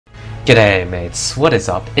G'day mates, what is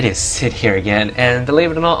up? It is Sid here again, and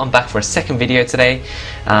believe it or not, I'm back for a second video today.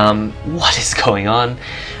 What is going on?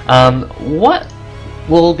 What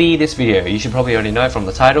will be this video? You should probably already know from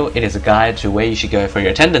the title. It is a guide to where you should go for your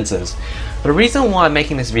attendances. The reason why I'm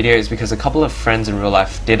making this video is because a couple of friends in real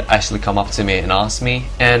life did actually come up to me and ask me,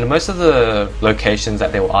 and most of the locations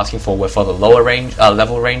that they were asking for were for the lower range,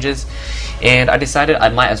 level ranges, and I decided I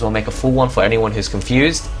might as well make a full one for anyone who's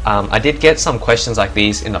confused. I did get some questions like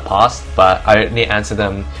these in the past, but I only answer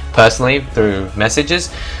them personally through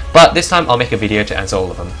messages, but this time I'll make a video to answer all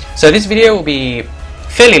of them. So this video will be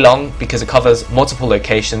fairly long because it covers multiple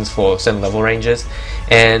locations for certain level ranges,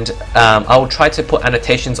 and I will try to put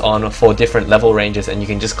annotations on for different level ranges, and you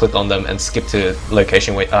can just click on them and skip to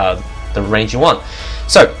location the range you want.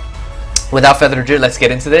 So without further ado, let's get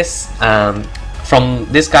into this. From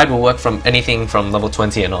this guide will work from anything from level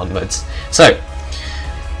 20 and onwards. So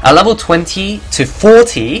level 20 to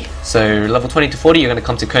 40, so level 20 to 40 you're going to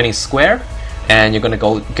come to Kerning Square, and you're going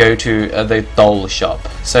to go to the doll shop.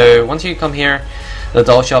 So once you come here, the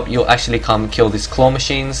doll shop, you'll actually come kill these claw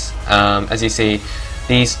machines. As you see,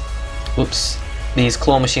 these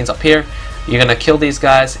claw machines up here, you're gonna kill these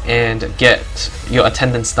guys and get your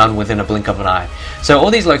attendance done within a blink of an eye. So all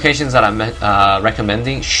these locations that I'm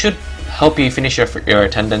recommending should help you finish your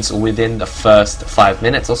attendance within the first 5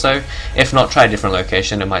 minutes or so. If not, try a different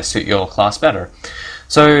location, it might suit your class better.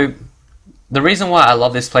 So the reason why I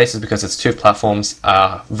love this place is because it's 2 platforms,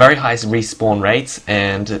 very high respawn rates,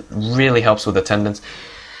 and it really helps with attendance.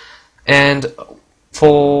 And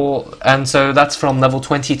so that's from level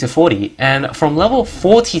 20 to 40. And from level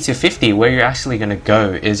 40 to 50, where you're actually going to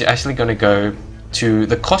go is you're actually going to go to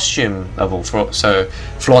the costume level. So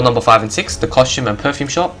floor number 5 and 6, the costume and perfume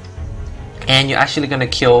shop. And you're actually going to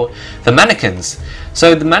kill the mannequins.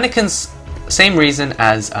 So the mannequins, same reason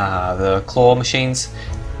as the claw machines.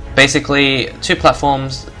 Basically 2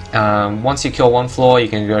 platforms. Once you kill one floor, you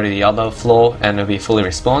can go to the other floor and it'll be fully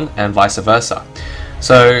respawned, and vice versa.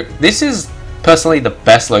 So this is personally the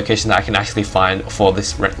best location that I can actually find for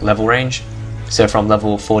this level range, so from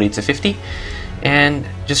level 40 to 50. And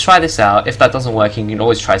just try this out. If that doesn't work, you can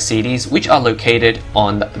always try CDs, which are located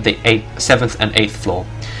on the 7th and 8th floor.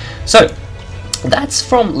 So that's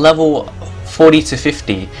from level 40 to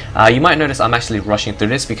 50. You might notice I'm actually rushing through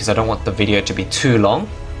this because I don't want the video to be too long.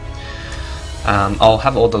 I'll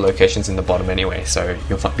have all the locations in the bottom anyway, so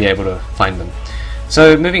you'll be able to find them.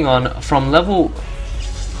 So moving on, from level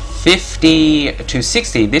 50 to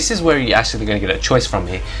 60, this is where you're actually going to get a choice from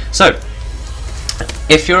me. So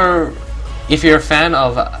if you're a fan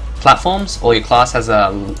of platforms, or your class has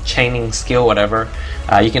a chaining skill, whatever,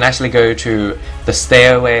 you can actually go to the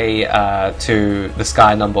Stairway to the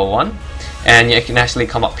sky number 1, and you can actually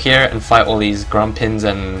come up here and fight all these Grupins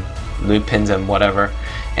and Lupins and whatever,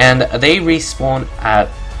 and they respawn at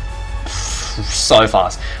so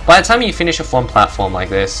fast. By the time you finish a one platform like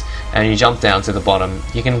this and you jump down to the bottom,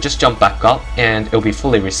 you can just jump back up and it'll be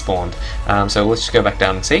fully respawned. So let's just go back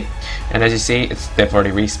down and see, and as you see, they've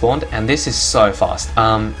already respawned, and this is so fast.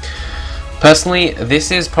 Personally, this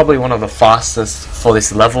is probably one of the fastest for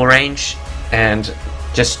this level range, and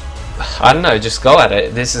just, I don't know, just go at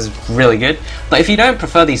it. This is really good. But if you don't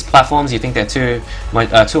prefer these platforms, you think they're too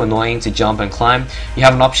annoying to jump and climb, you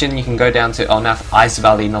have an option. You can go down to Elnath Ice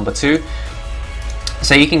Valley number 2.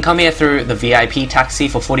 So you can come here through the VIP taxi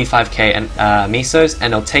for 45k and mesos,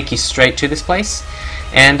 and it'll take you straight to this place.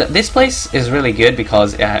 And this place is really good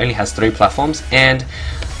because it only has 3 platforms, and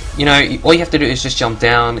you know, all you have to do is just jump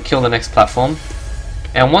down, kill the next platform,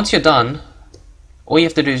 and once you're done, all you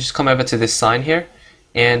have to do is just come over to this sign here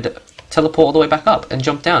and teleport all the way back up and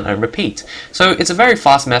jump down and repeat. So it's a very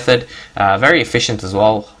fast method, very efficient as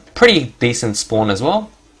well, pretty decent spawn as well.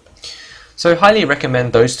 So highly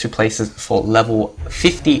recommend those 2 places for level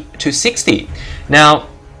 50 to 60. Now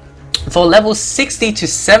for level 60 to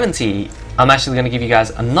 70, I'm actually going to give you guys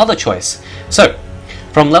another choice. So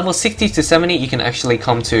from level 60 to 70, you can actually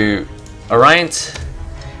come to Ariant,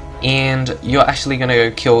 and you're actually going to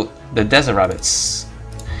go kill the desert rabbits.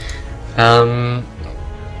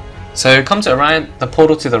 So come to Ariant, the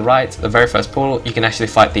portal to the right, the very first portal, you can actually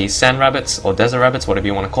fight these sand rabbits or desert rabbits, whatever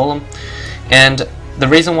you want to call them. And the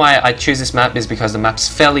reason why I choose this map is because the map's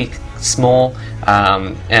fairly small,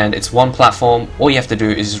 and it's 1 platform. All you have to do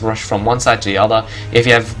is just rush from one side to the other. If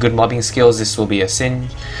you have good mobbing skills, this will be a sin.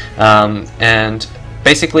 And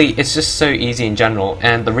basically it's just so easy in general,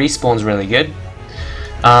 and the respawn's really good.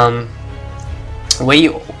 Where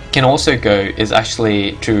you can also go is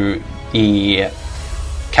actually to the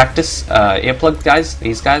cactus earplug guys,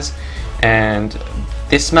 these guys, and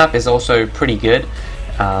this map is also pretty good,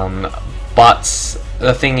 but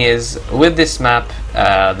the thing is, with this map,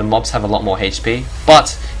 the mobs have a lot more HP,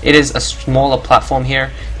 but it is a smaller platform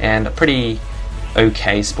here and a pretty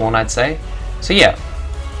okay spawn, I'd say. So yeah,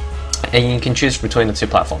 and you can choose between the two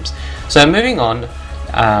platforms. So moving on,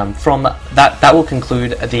 from that will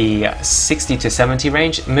conclude the 60 to 70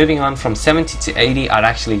 range. Moving on from 70 to 80, I'd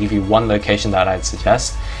actually give you one location that I'd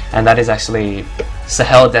suggest, and that is actually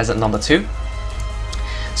Sahel Desert number 2.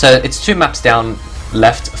 So it's 2 maps down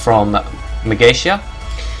left from Megacia,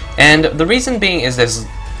 and the reason being is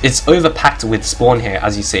it's overpacked with spawn here,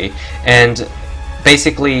 as you see, and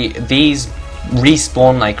basically these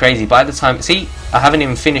respawn like crazy. By the time, see, I haven't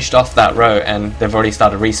even finished off that row and they've already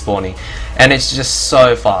started respawning, and it's just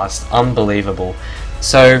so fast, unbelievable.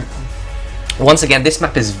 So once again, this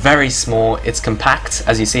map is very small, it's compact.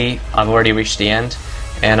 As you see, I've already reached the end,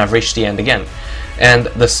 and I've reached the end again, and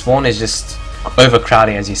the spawn is just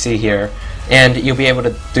overcrowding, as you see here, and you'll be able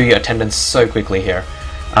to do your attendance so quickly here.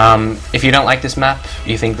 If you don't like this map,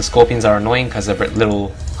 you think the Scorpions are annoying because they're a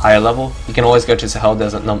little higher level, you can always go to Sahel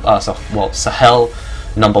Desert Sahel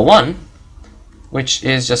number 1, which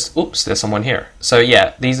is just, oops, there's someone here. So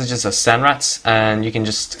yeah, these are just sand rats, and you can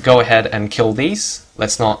just go ahead and kill these.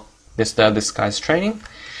 Let's not disturb this guy's training.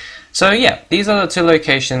 So yeah, these are the 2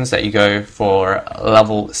 locations that you go for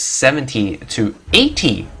level 70 to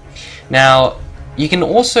 80. Now, you can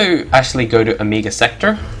also actually go to Omega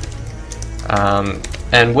Sector,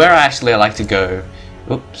 and where I actually like to go,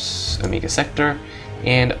 oops, Omega Sector,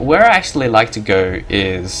 and where I actually like to go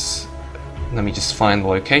is, let me just find the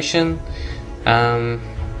location.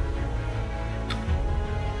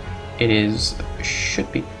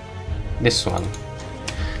 Should be this one.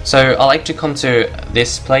 So I like to come to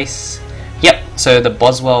this place. Yep, so the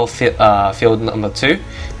Boswell field number 2.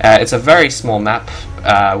 It's a very small map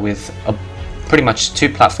with pretty much 2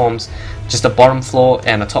 platforms, just a bottom floor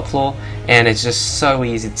and a top floor, and it's just so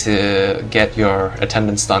easy to get your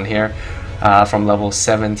attendance done here. From level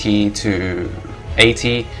 70 to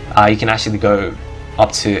 80, you can actually go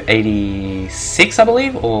up to 86, I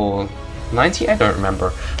believe, or 90, I don't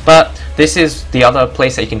remember. But this is the other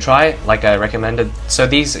place that you can try, like I recommended. So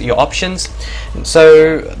these are your options.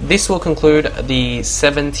 So this will conclude the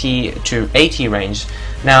 70 to 80 range.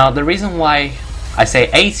 Now, the reason why I say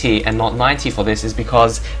 80 and not 90 for this is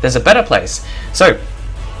because there's a better place. So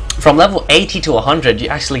from level 80 to 100, you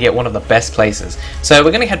actually get one of the best places. So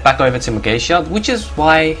we're going to head back over to Megacia, which is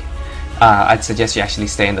why I'd suggest you actually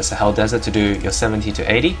stay in the Sahel Desert to do your 70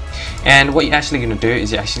 to 80. And what you're actually going to do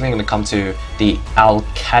is you're actually going to come to the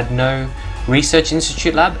Alcado Research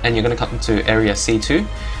Institute Lab, and you're going to come to Area C2,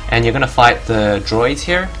 and you're going to fight the droids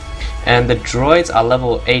here. And the droids are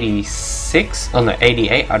level 86, oh no,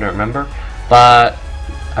 88, I don't remember, but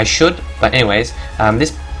I should. But anyways,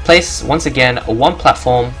 this place, once again, one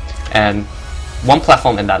platform and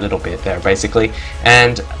that little bit there, basically.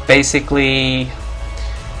 And basically,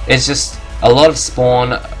 it's just a lot of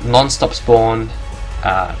spawn, non-stop spawn,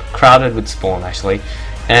 crowded with spawn actually.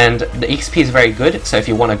 And the XP is very good, so if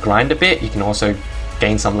you want to grind a bit, you can also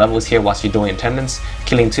gain some levels here whilst you're doing attendance,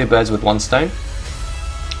 killing 2 birds with 1 stone.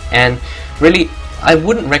 And really, I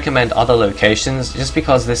wouldn't recommend other locations just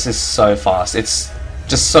because this is so fast. It's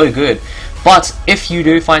just so good. But if you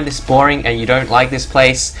do find this boring and you don't like this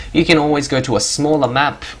place, you can always go to a smaller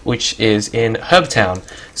map, which is in Herbtown.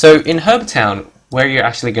 So in Herbtown, where you're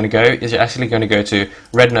actually going to go is you're actually going to go to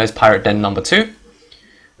Red Nose Pirate Den number 2.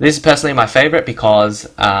 This is personally my favorite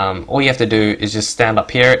because all you have to do is just stand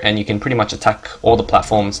up here and you can pretty much attack all the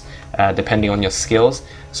platforms depending on your skills.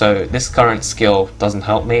 So this current skill doesn't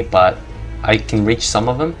help me, but I can reach some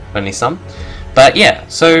of them, only some. But yeah,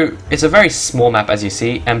 so it's a very small map as you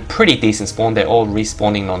see, and pretty decent spawn. They're all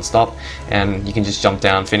respawning non-stop, and you can just jump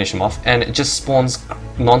down, finish them off, and it just spawns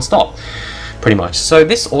non-stop, pretty much. So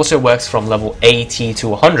this also works from level 80 to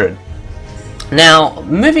 100. Now,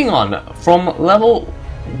 moving on, from level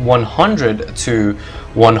 100 to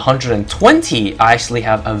 120, I actually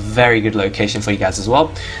have a very good location for you guys as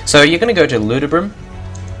well. So you're going to go to Ludibrum.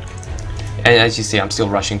 And as you see, I'm still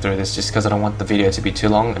rushing through this just because I don't want the video to be too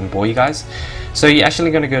long and bore you guys. So you're actually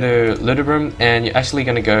going to go to Ludibrum, and you're actually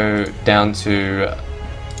going to go down to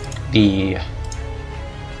the...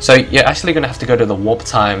 So you're actually going to have to go to the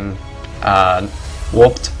Warped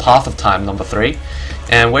Path of Time number 3.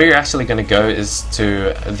 And where you're actually going to go is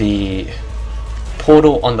to the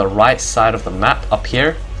portal on the right side of the map up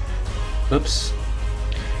here. Oops.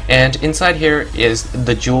 And inside here is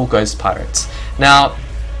the Jewel Ghost Pirates. Now,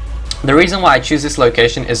 the reason why I choose this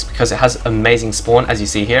location is because it has amazing spawn, as you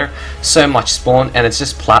see here. So much spawn, and it's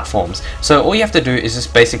just platforms. So all you have to do is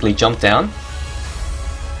just basically jump down.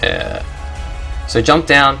 So jump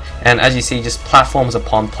down, and as you see, just platforms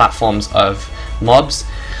upon platforms of mobs.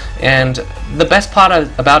 And the best part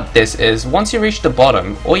about this is once you reach the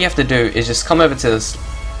bottom, all you have to do is just come over to this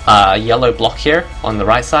yellow block here on the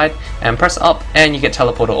right side and press up, and you get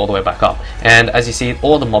teleported all the way back up. And as you see,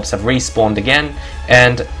 all the mobs have respawned again,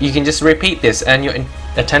 and you can just repeat this, and your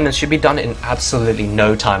attendance should be done in absolutely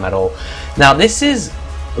no time at all. Now this is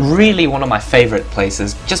really one of my favorite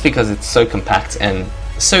places just because it's so compact and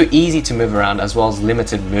so easy to move around, as well as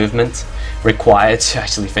limited movement required to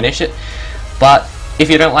actually finish it. But if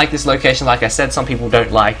you don't like this location, like I said, some people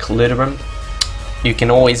don't like Luderum, you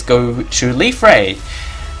can always go to Leaf Ray.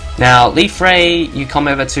 Now Leaf Ray, you come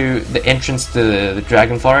over to the entrance to the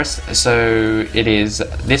Dragon Forest. So it is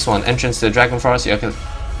this one, entrance to the Dragon Forest.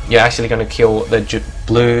 You're actually going to kill the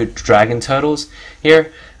blue dragon turtles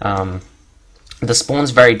here. The spawn's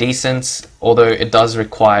very decent, although it does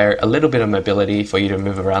require a little bit of mobility for you to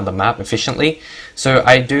move around the map efficiently. So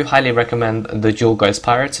I do highly recommend the dual Ghost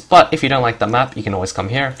Pirates, but if you don't like the map, you can always come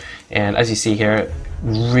here. And as you see here,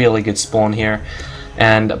 really good spawn here.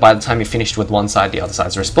 And by the time you're finished with one side, the other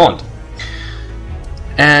side's respawned.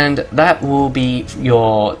 And that will be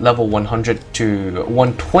your level 100 to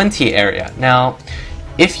 120 area. Now,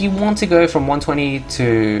 if you want to go from 120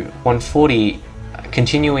 to 140,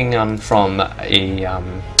 continuing on from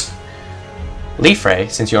a Leaf Ray,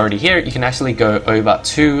 since you're already here, you can actually go over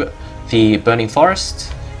to the Burning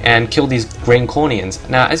Forest and kill these green Cornians.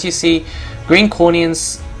 Now, as you see, green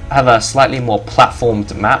Cornians have a slightly more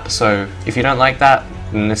platformed map, so if you don't like that,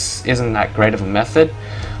 then this isn't that great of a method,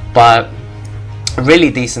 but a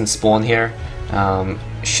really decent spawn here.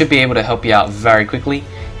 Should be able to help you out very quickly,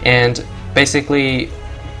 and basically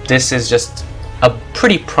this is just a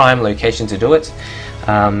pretty prime location to do it.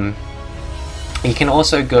 You can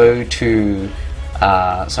also go to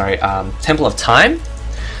Temple of Time.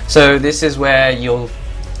 So this is where you'll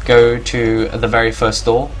go to the very first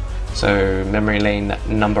door. So memory lane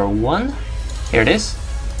number 1, here it is.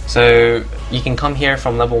 So you can come here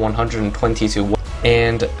from level 120 to 1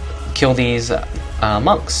 and kill these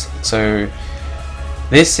monks. So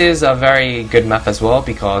this is a very good map as well,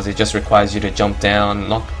 because it just requires you to jump down,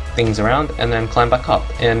 knock things around, and then climb back up.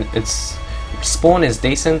 And its spawn is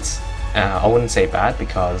decent. I wouldn't say bad,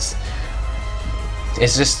 because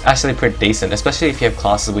it's just actually pretty decent, especially if you have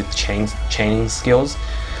classes with chaining skills.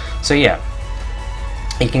 So yeah,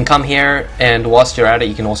 you can come here, and whilst you're at it,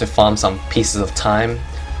 you can also farm some pieces of time.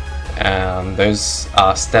 Those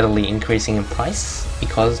are steadily increasing in price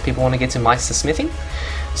because people want to get to Meister Smithing.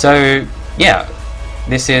 So yeah,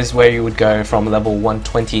 this is where you would go from level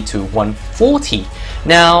 120 to 140.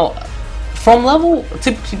 Now, from level,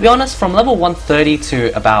 to be honest, from level 130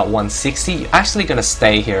 to about 160, you're actually going to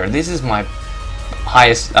stay here. This is my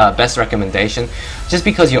highest, best recommendation, just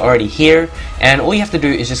because you're already here, and all you have to do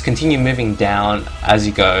is just continue moving down as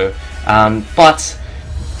you go. I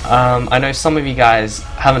know some of you guys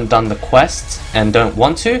haven't done the quest and don't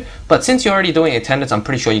want to, but since you're already doing attendance, I'm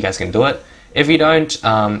pretty sure you guys can do it. If you don't,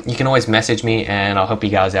 you can always message me and I'll help you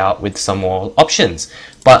guys out with some more options.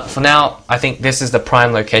 But for now, I think this is the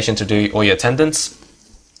prime location to do all your attendance,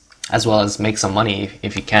 as well as make some money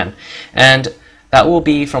if you can. And that will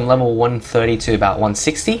be from level 130 to about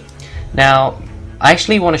 160. Now, I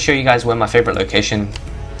actually want to show you guys where my favorite location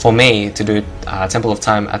for me to do Temple of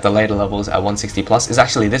Time at the later levels at 160 plus is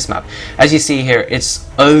actually this map. As you see here, it's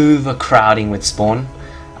overcrowding with spawn.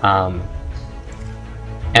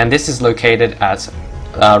 And this is located at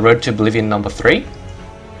Road to Oblivion number 3,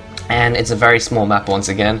 and it's a very small map once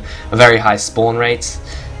again, a very high spawn rate.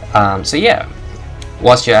 So yeah,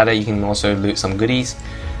 whilst you're at it, you can also loot some goodies.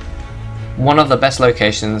 One of the best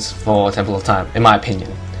locations for Temple of Time, in my opinion.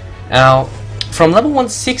 Now, from level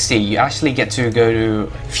 160, you actually get to go to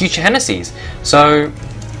Future Henesys. So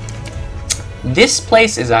this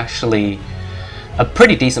place is actually a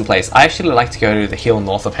pretty decent place. I actually like to go to the hill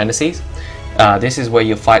north of Henesys. This is where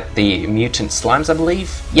you fight the mutant slimes, I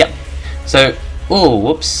believe. Yep. So, oh,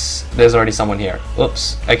 whoops. There's already someone here.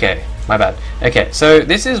 Oops. Okay, my bad. Okay, so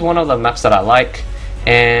this is one of the maps that I like,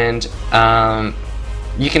 and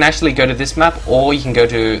you can actually go to this map, or you can go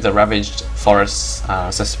to the Ravaged Forest,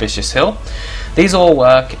 Suspicious Hill. These all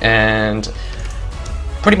work, and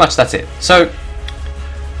pretty much that's it. So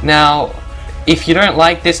now, if you don't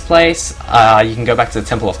like this place, you can go back to the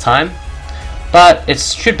Temple of Time. But it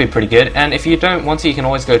should be pretty good, and if you don't want to, you can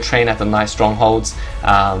always go train at the nice strongholds.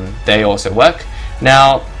 They also work.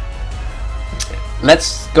 Now,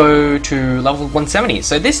 let's go to level 170.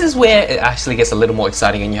 So this is where it actually gets a little more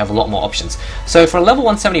exciting and you have a lot more options. So for level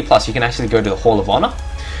 170 plus, you can actually go to the Hall of Honor,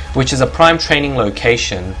 which is a prime training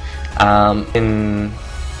location in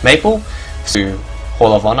Maple. to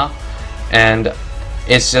Hall of Honor, and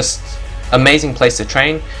it's just amazing place to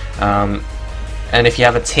train. And if you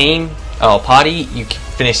have a team or party, you can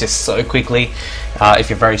finish this so quickly. If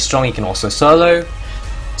you're very strong, you can also solo.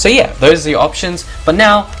 So yeah, those are your options. But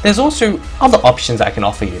now there's also other options I can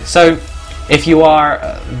offer you. So if you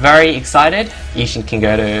are very excited, you can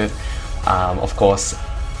go to, of course,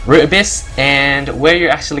 Root Abyss, and where you're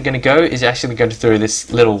actually going to go is you're actually going through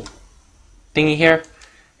this little thingy here.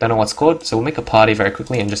 Don't know what's called, so we'll make a party very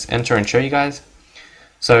quickly and just enter and show you guys.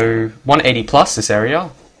 So 180 plus this area.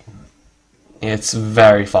 It's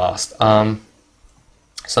very fast.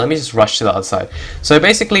 So let me just rush to the other side. So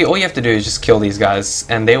basically all you have to do is just kill these guys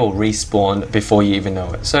and they will respawn before you even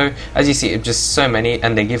know it. So as you see, it's just so many,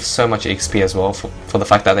 and they give so much XP as well for the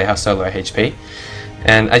fact that they have so low HP.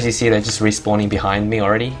 And as you see, they're just respawning behind me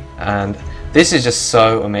already, and this is just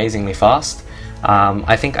so amazingly fast.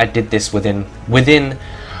 I think I did this within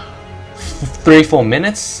 3-4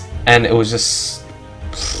 minutes, and it was just,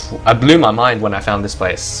 I blew my mind when I found this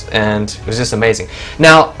place, and it was just amazing.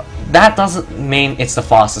 Now that doesn't mean it's the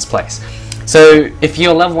fastest place. So if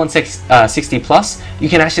you're level 160 plus, you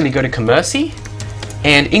can actually go to Commerci,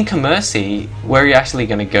 and in Commerci, where you're actually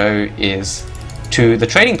going to go is to the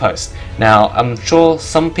trading post. Now I'm sure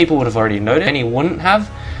some people would have already noticed, many wouldn't have,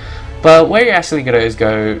 but where you're actually going to is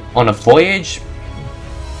go on a Voyage.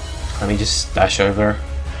 Let me just dash over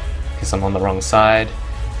because I'm on the wrong side.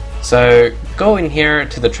 So go in here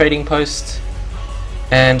to the trading post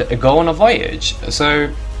and go on a Voyage.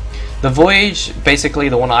 So the Voyage, basically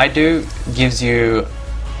the one I do, gives you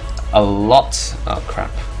a lot. Oh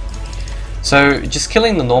crap. So just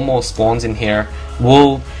killing the normal spawns in here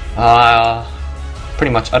will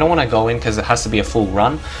pretty much, I don't want to go in because it has to be a full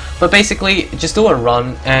run, but basically just do a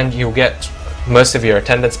run and you'll get most of your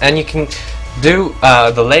attendance, and you can do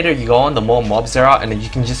the later you go on, the more mobs there are, and then you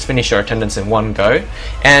can just finish your attendance in one go.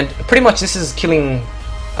 And pretty much this is killing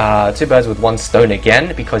two birds with one stone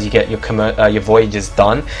again, because you get your voyages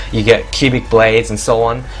done, you get cubic blades and so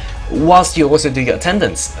on, whilst you also do your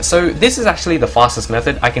attendance. So this is actually the fastest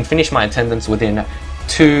method. I can finish my attendance within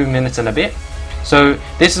 2 minutes and a bit. So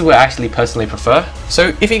this is what I actually personally prefer.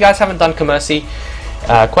 So if you guys haven't done Commerci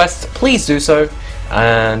quests, please do so,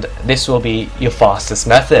 and this will be your fastest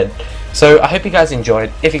method. So I hope you guys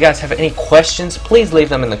enjoyed. If you guys have any questions, please leave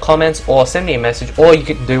them in the comments or send me a message, or you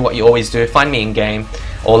can do what you always do, find me in game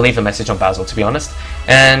or leave a message on Basil, to be honest,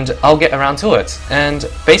 and I'll get around to it. And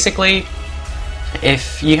basically,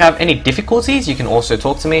 if you have any difficulties, you can also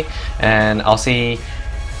talk to me and I'll see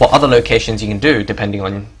what other locations you can do depending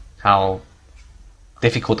on how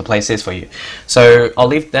difficult the place is for you. So I'll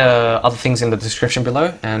leave the other things in the description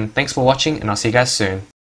below, and thanks for watching, and I'll see you guys soon.